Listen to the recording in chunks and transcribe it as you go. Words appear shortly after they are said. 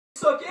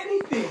Suck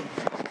anything.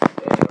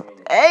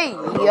 Hey, yo.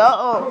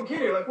 I don't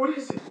get it. Like, what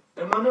is it?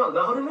 Am I not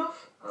loud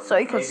enough? So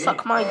you can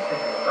suck mine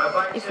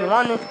if you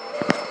want it.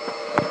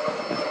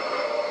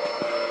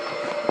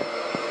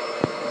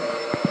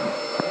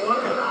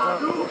 What did I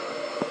do?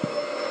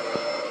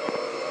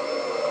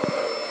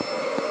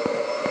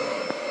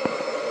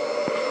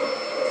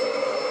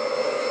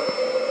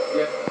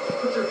 Yeah,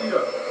 put your feet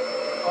up.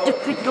 Just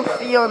put your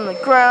feet on the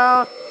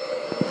ground.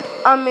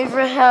 I move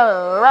your head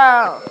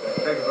around.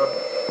 Thank you, bro.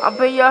 I'll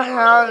put your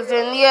hands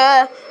in the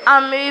air.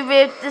 I move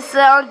with the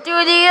sound to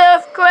the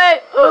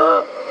earthquake.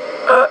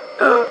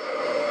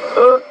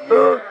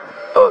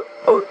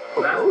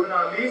 Last but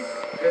not least,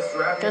 let's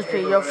wrap Just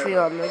put your feet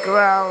on the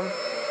ground.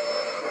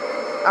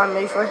 I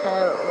move your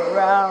head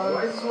around.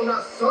 Why is this one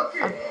not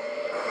sucking?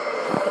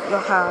 Put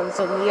your hands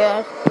in the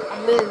air. I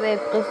move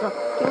with the sound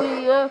to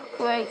the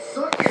earthquake.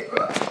 Suck it,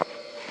 bro.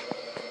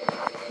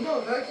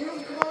 No,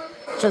 vacuum, come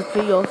on. Just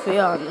put your feet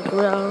on the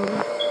ground.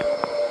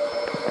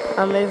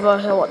 I move your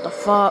head. What the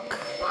fuck?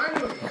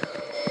 Finally.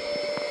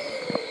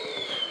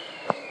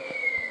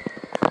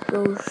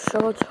 Yo,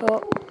 shut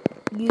up,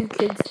 you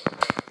kids.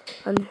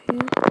 And who?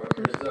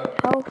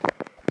 How?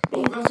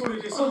 Oh, that's what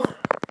it is. So,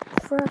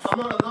 Fresh. I'm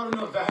not loud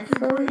enough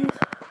vacuum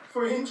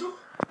for Angel.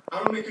 I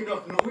don't make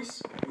enough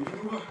noise. Well, you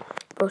know what?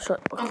 Bro, shut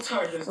up. I'm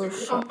tired of this, Bro, dude.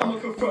 shut I'm gonna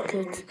up, confront him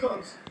you when he kids.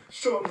 comes.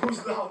 Show him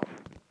who's loud.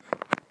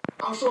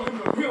 I'll show him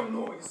the real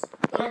noise.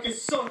 That I can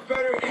suck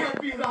better and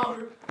be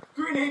louder.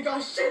 Green ain't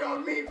got shit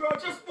on me, bro.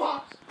 Just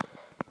watch.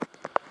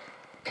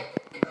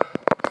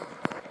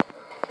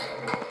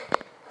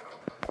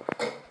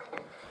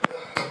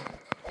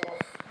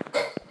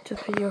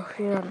 Just put your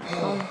feet on the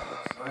ground.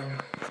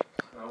 Fine.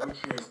 My work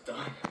here is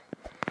done.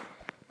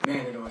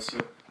 Man, it always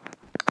feels.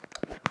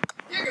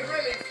 You can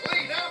really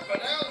clean up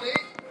at Aldi.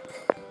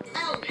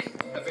 Aldi,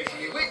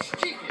 officially which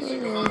cheapest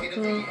supermarket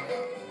of the year.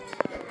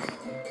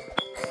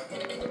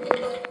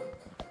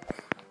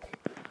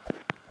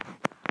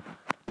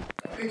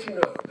 Did you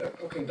know that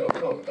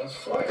Booking.com does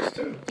flyers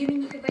too? You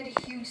mean you could rent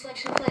a huge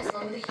selection of flights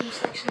along with a huge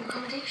selection of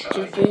accommodation?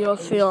 Just put your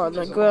feet on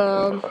the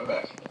ground.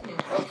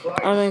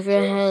 I move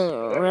your head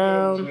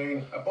around.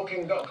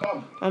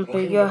 Booking.com. And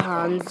put your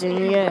hands in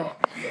the air.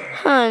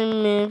 I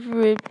move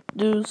with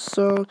the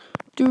sound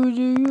to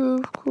the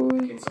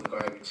earthquake. In some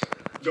garbage.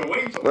 Yo,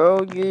 Angel.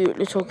 Bro, you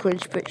little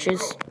cringe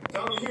bitches.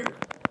 Down here.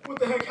 What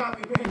the heck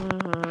happened,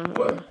 man?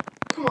 What?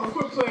 Come on,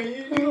 quit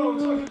playing. You know what I'm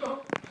talking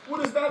about.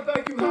 What does that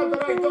vacuum have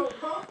that I don't,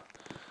 huh?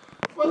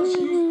 Why don't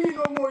you use me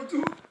no more,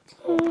 dude?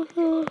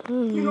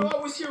 You know I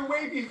was here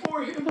way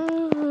before him.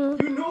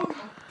 You know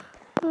that.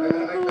 I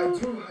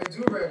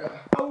do, Red.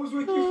 I was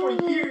with you for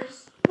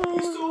years. You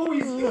used to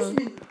always use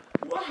me.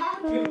 What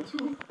happened,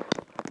 dude?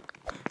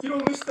 You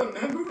don't miss the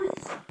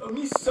memories of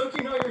me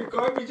sucking out your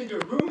garbage in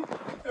your room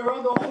and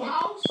around the whole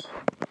house?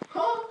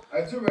 Huh?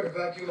 I do, Red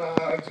Vacuum.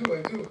 I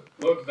do.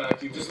 Look,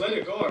 Vacuum, just let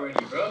it go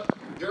already, bro.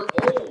 You're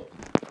old.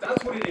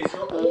 That's what it is.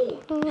 You're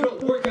old. You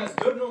don't work as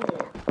good no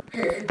more.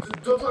 Hey,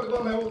 don't talk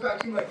about my old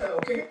vacuum like that,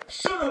 okay?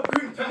 Shut up,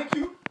 Green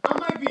Vacuum. I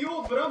might be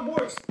old, but I'm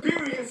more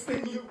experienced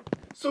than you.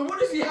 So what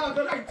does he have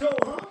that I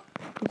don't, huh?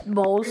 Is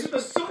Balls. it the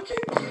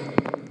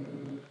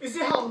sucking? Is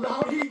it how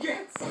loud he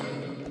gets?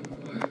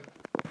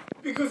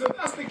 Because if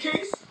that's the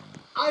case,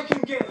 I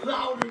can get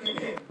louder than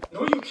him.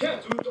 No, you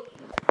can't, dude.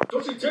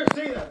 Don't you dare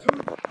say that,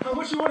 dude. How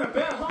much you want to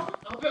bet, huh?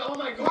 I'll bet all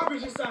my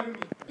garbage inside of me.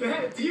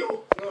 Bet,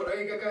 deal? No,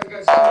 hey, guys,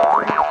 relax.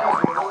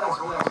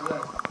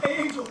 Hey,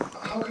 Angel,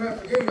 How can I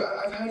forget you?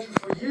 I've had you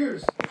for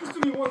years. just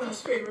do me one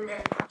last favor,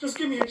 man. Just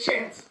give me a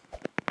chance.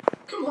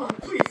 Come on,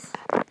 please.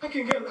 I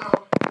can get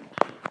loud.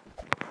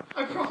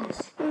 I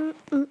promise. One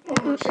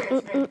more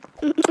chance, man.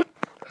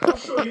 I'll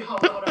show you how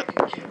loud I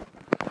can get.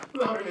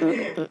 Louder than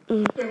him.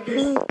 Than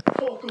this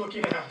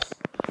Hulk-looking ass.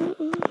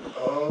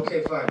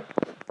 Okay, fine.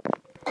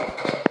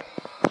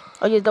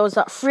 Oh yeah, there was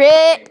that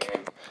freak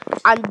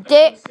and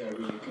dick. I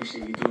really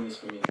appreciate you doing this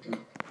for me, dude.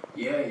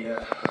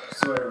 Yeah.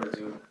 Swear,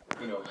 dude.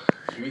 You know,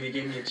 you really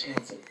gave me a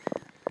chance,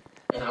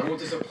 and I won't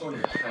disappoint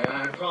you.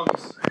 I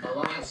promise. A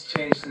lot has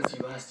changed since you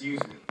last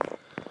used me.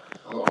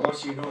 I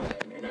want you to know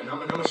that, man. And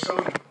I'm gonna show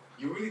you.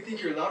 You really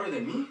think you're louder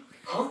than me?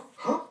 Huh?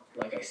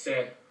 Like I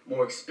said,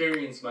 more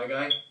experience, my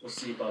guy. We'll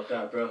see about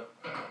that, bro.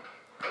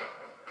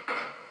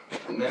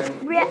 Man,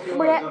 it's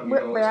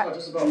not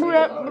just about being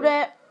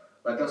louder.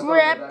 Like, that's not what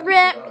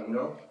vacuum's about, you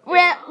know?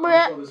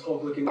 Show this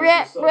Hulk-looking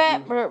ass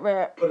yourself,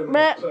 dude. Put him in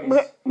his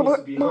place. He needs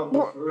to be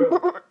humble, for real.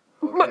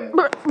 Okay.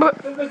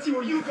 Let's see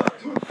what you got,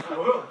 dude. I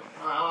will.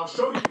 I'll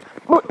show you.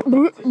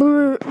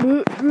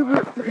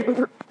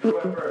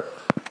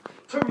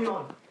 Turn me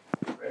on.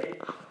 Ready?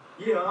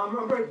 Yeah,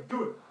 I'm ready.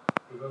 Do it.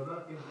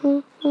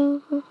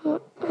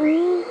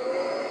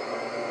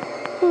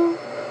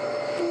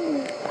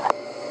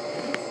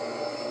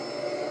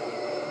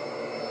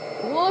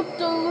 What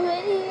the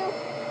hell?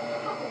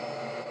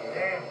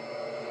 Damn.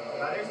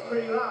 That is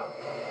pretty loud.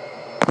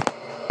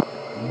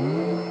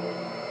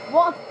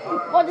 What?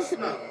 What is it?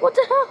 What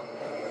the hell?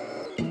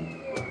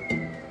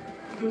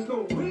 There's no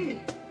way.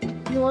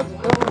 What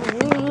the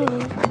hell?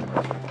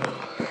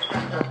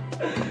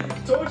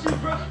 Told told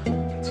you, bro.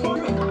 I told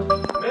you.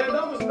 Man,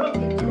 that was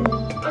nothing, dude.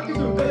 I can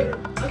do better.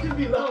 I can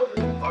be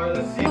louder. Alright,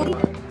 let's see.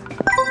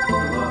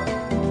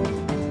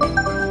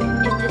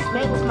 If this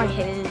makes my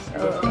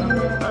hairs